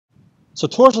So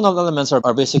torsional elements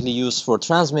are basically used for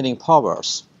transmitting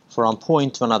powers from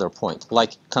point to another point.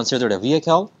 Like consider a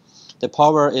vehicle. The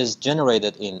power is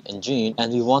generated in engine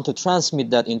and we want to transmit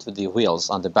that into the wheels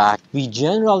on the back. We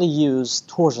generally use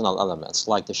torsional elements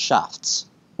like the shafts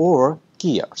or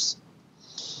gears.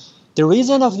 The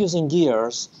reason of using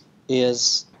gears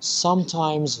is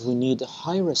sometimes we need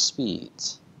higher speed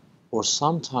or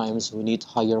sometimes we need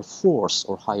higher force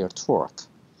or higher torque.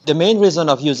 The main reason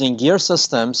of using gear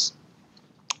systems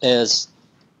is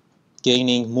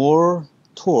gaining more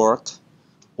torque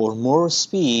or more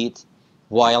speed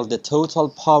while the total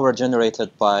power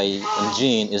generated by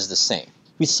engine is the same.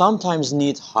 We sometimes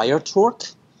need higher torque.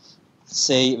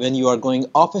 Say when you are going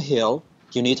up a hill,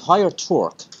 you need higher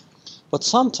torque, but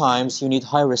sometimes you need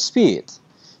higher speed.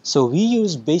 So we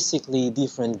use basically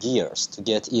different gears to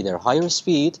get either higher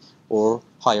speed or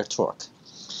higher torque.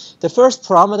 The first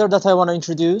parameter that I want to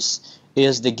introduce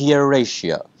is the gear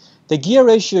ratio. The gear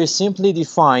ratio is simply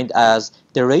defined as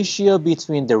the ratio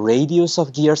between the radius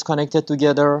of gears connected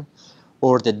together,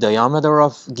 or the diameter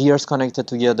of gears connected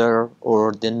together,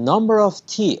 or the number of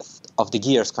teeth of the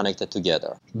gears connected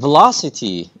together.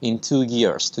 Velocity in two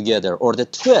gears together, or the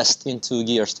twist in two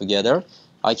gears together,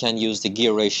 I can use the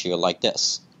gear ratio like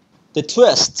this. The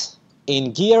twist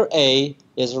in gear A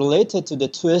is related to the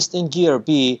twist in gear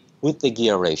B with the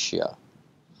gear ratio.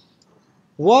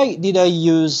 Why did I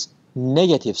use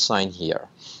negative sign here?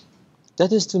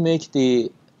 That is to make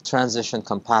the transition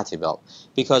compatible,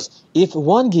 because if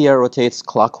one gear rotates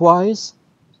clockwise,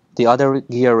 the other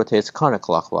gear rotates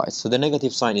counterclockwise, so the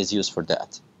negative sign is used for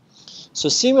that. So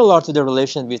similar to the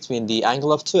relation between the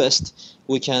angle of twist,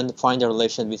 we can find a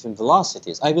relation between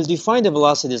velocities. I will define the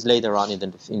velocities later on in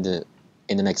the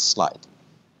next slide,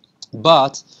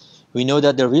 but we know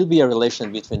that there will be a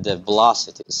relation between the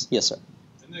velocities. Yes, sir.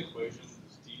 In the equation,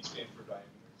 does D stand for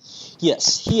diameter?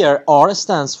 Yes, here R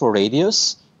stands for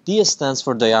radius, D stands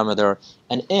for diameter,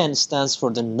 and N stands for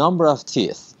the number of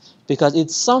teeth, because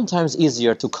it's sometimes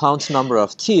easier to count number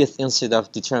of teeth instead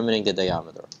of determining the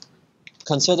diameter.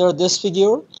 Consider this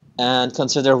figure and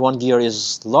consider one gear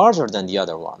is larger than the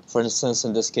other one. For instance,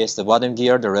 in this case, the bottom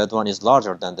gear, the red one, is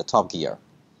larger than the top gear.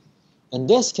 In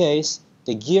this case,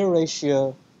 the gear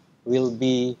ratio will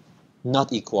be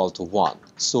not equal to 1.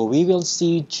 So we will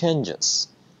see changes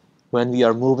when we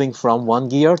are moving from one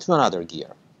gear to another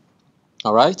gear.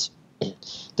 All right?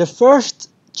 The first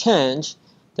change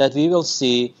that we will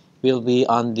see will be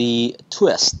on the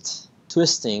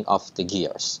twisting of the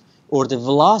gears, or the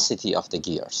velocity of the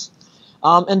gears.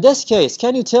 In this case,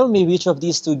 can you tell me which of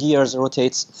these two gears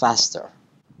rotates faster?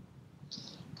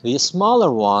 The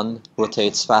smaller one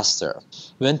rotates faster.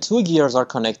 When two gears are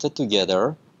connected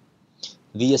together,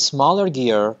 the smaller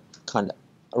gear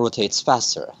rotates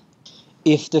faster.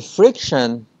 If the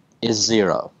friction is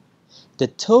 0, the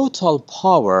total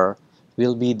power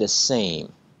will be the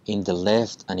same in the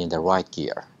left and in the right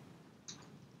gear.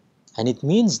 And it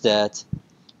means that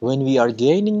when we are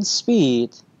gaining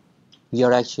speed, we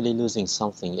are actually losing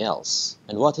something else.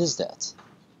 And what is that?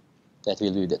 That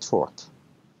will be the torque.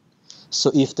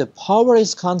 So if the power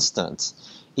is constant,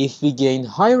 if we gain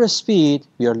higher speed,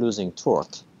 we are losing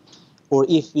torque. Or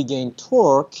if we gain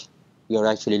torque, we are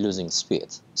actually losing speed.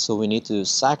 So we need to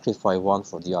sacrifice one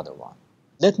for the other one.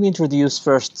 Let me introduce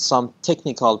first some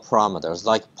technical parameters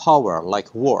like power,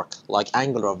 like work, like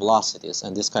angular velocities,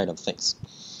 and this kind of things.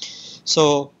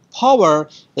 So power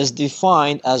is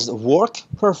defined as work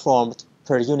performed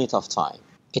per unit of time.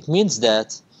 It means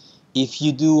that if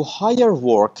you do higher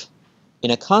work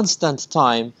in a constant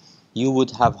time, you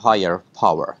would have higher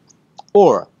power.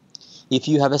 Or if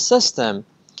you have a system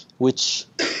which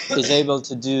is able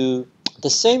to do the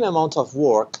same amount of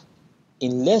work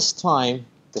in less time,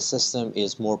 the system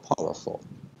is more powerful.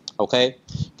 Okay?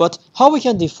 But how we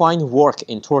can define work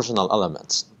in torsional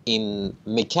elements? In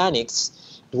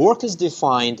mechanics, work is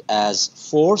defined as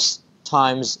force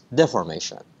times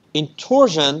deformation. In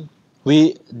torsion,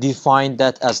 we define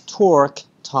that as torque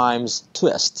times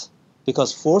twist,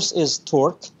 because force is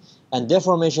torque and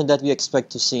deformation that we expect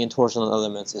to see in torsional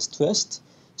elements is twist.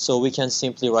 So we can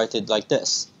simply write it like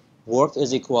this. Work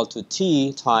is equal to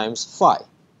T times phi.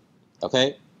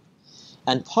 Okay?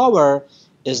 And power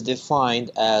is defined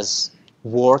as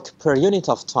work per unit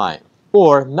of time.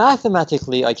 Or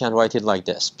mathematically, I can write it like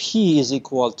this. P is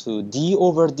equal to d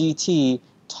over dt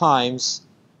times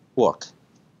work.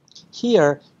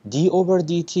 Here, d over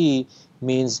dt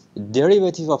means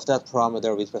derivative of that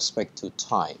parameter with respect to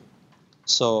time.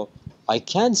 So I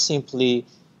can simply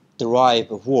derive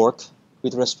work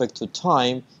with respect to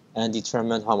time and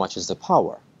determine how much is the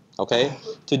power. Okay?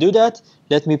 To do that,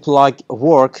 let me plug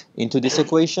work into this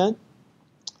equation.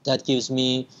 That gives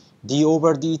me d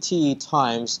over dt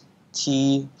times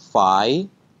t phi.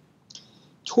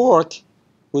 Torque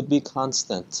would be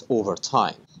constant over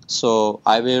time. So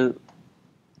I will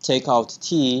take out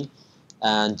t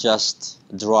and just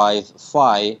derive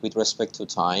phi with respect to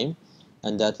time,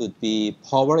 and that would be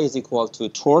power is equal to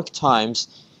torque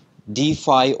times d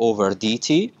phi over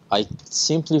dt. I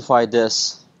simplify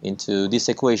this into this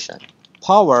equation.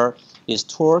 Power is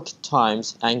torque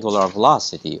times angular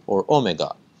velocity, or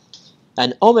omega,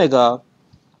 and omega,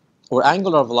 or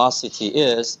angular velocity,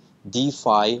 is d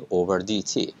phi over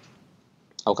dt.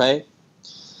 Okay,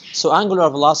 so angular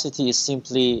velocity is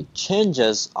simply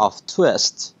changes of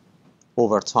twist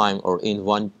over time, or in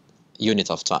one unit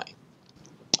of time.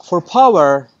 For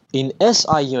power in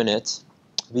SI unit,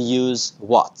 we use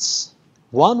watts.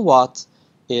 1 watt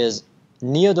is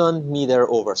Newton meter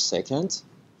over second.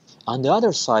 On the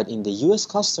other side, in the US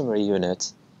customary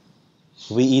unit,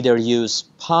 we either use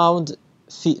pound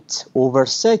feet over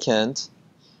second,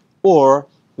 or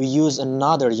we use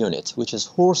another unit, which is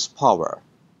horsepower.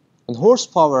 And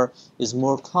horsepower is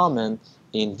more common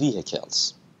in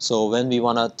vehicles. So when we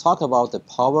want to talk about the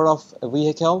power of a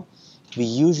vehicle, we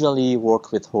usually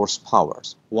work with horsepower.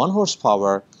 1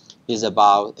 horsepower is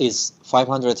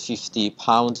 550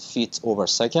 pound-feet over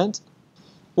second.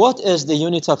 What is the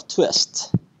unit of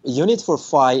twist? Unit for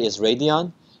phi is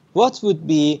radian. What would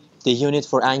be the unit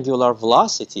for angular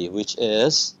velocity, which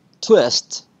is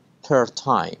twist per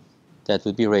time? That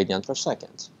would be radian per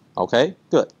second. Okay,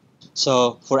 good.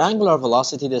 So for angular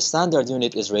velocity, the standard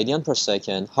unit is radian per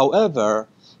second. However,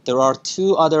 there are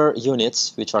 2 other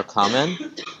units which are common.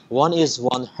 One is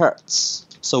 1 hertz.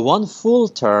 So 1 full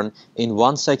turn in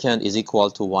 1 second is equal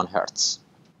to 1 hertz.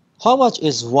 How much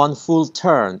is 1 full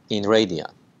turn in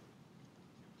radian?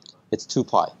 It's 2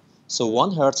 pi. So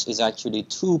 1 hertz is actually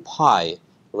 2 pi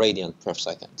radian per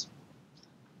second.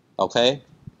 Okay?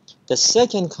 The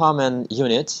second common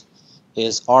unit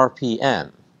is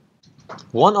RPM.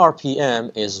 1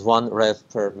 RPM is 1 rev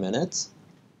per minute.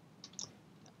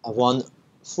 1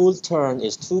 full turn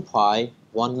is 2 pi.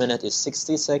 1 minute is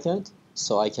 60 seconds.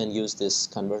 So I can use this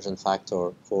conversion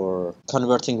factor for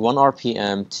converting 1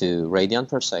 RPM to radian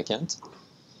per second.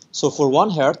 So for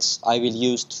 1 hertz, I will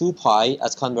use 2 pi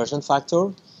as conversion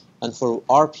factor. And for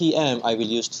RPM, I will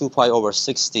use 2 pi over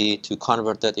 60 to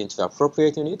convert that into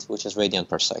appropriate unit, which is radian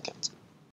per second.